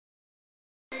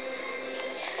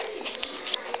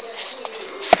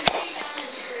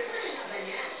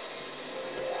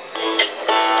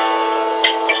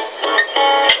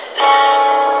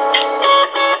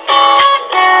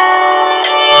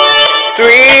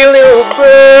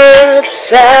bird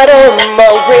sat on my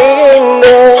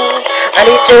window, and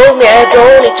he told me I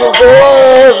don't need to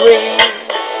worry.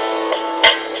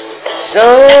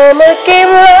 Summer came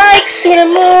like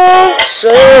cinnamon, so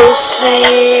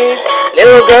sweet.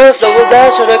 Little girls that will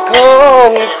dance on the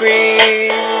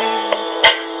concrete.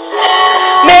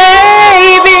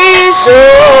 Maybe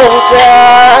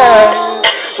sometime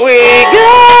we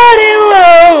got it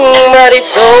wrong, but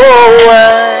it's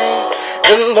alright.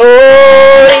 The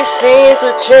more they seem to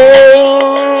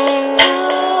change,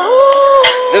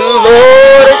 the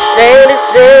more they stay the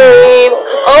same.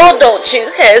 Oh, don't you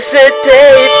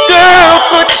hesitate, girl,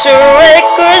 put your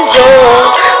records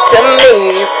on. Tell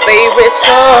me your favorite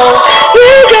song.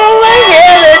 You go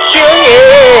ahead, let your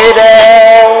head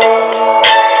down.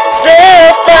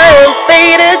 Sapphire and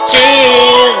faded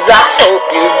jeans, I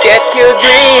hope you get your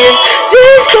dreams.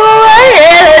 Just go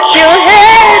ahead, let your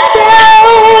head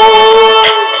down.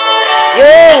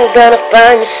 You're gonna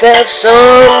find yourself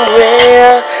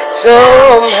somewhere,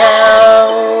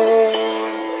 somehow.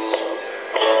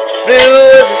 Blue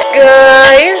as the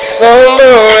sky, somber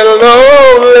and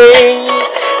lonely,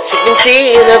 sipping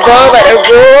tea in a bar by the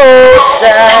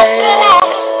roadside.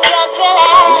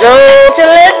 Don't you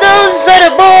let those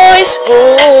other boys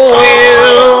fool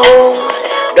you.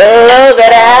 The love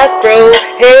that Afro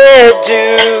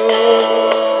hairdo.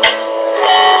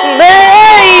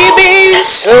 Maybe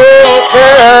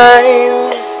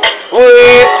sometime we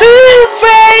feel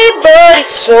afraid, but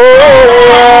it's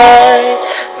alright.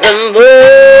 The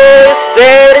more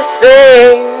stay the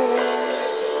same,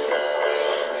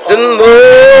 the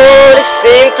more they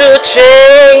seem to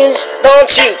change. Don't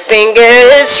you think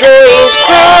it's strange?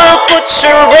 Girl, put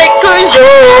your records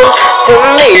on. Tell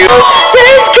me,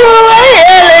 just go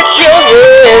ahead, let your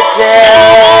head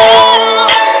down.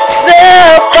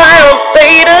 Sapphire and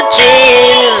faded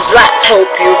jeans, I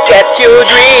hope you get your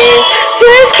dreams.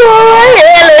 Just go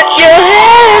ahead, let your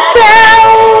head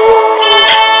down.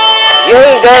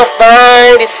 You're gonna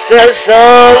find yourself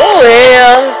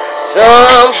somewhere,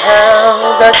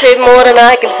 somehow. That's it, more than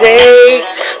I can take.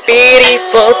 Pity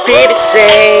for pity's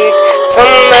sake. Some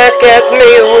nights kept me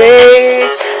awake.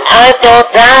 I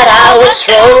thought that I was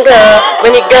stronger,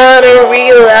 when you gotta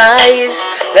realize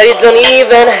that you don't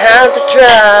even have to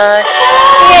try.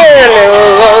 You're no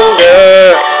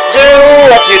longer do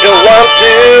what you don't want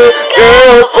to.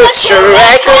 Girl, put your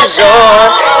records on.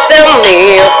 Tell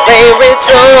me your favorite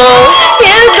song.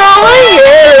 You go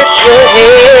ahead, let your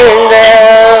head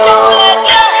down.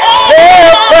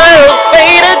 Sapphire and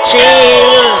faded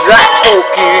jeans, I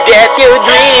hope you get your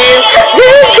dreams.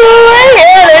 Just go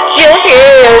ahead, let your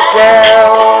head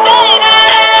down.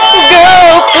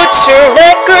 Girl, put your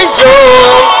records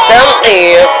on. Tell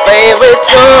me your favorite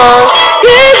song.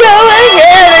 You go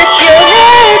ahead, let your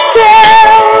head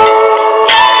down.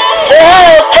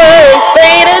 Sapphire and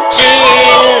faded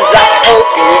jeans, I hope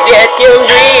you get your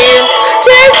dreams.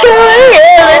 Just go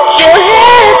ahead, let your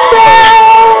head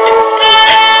down.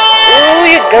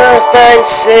 Ooh, you're gonna find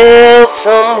yourself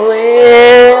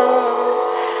somewhere,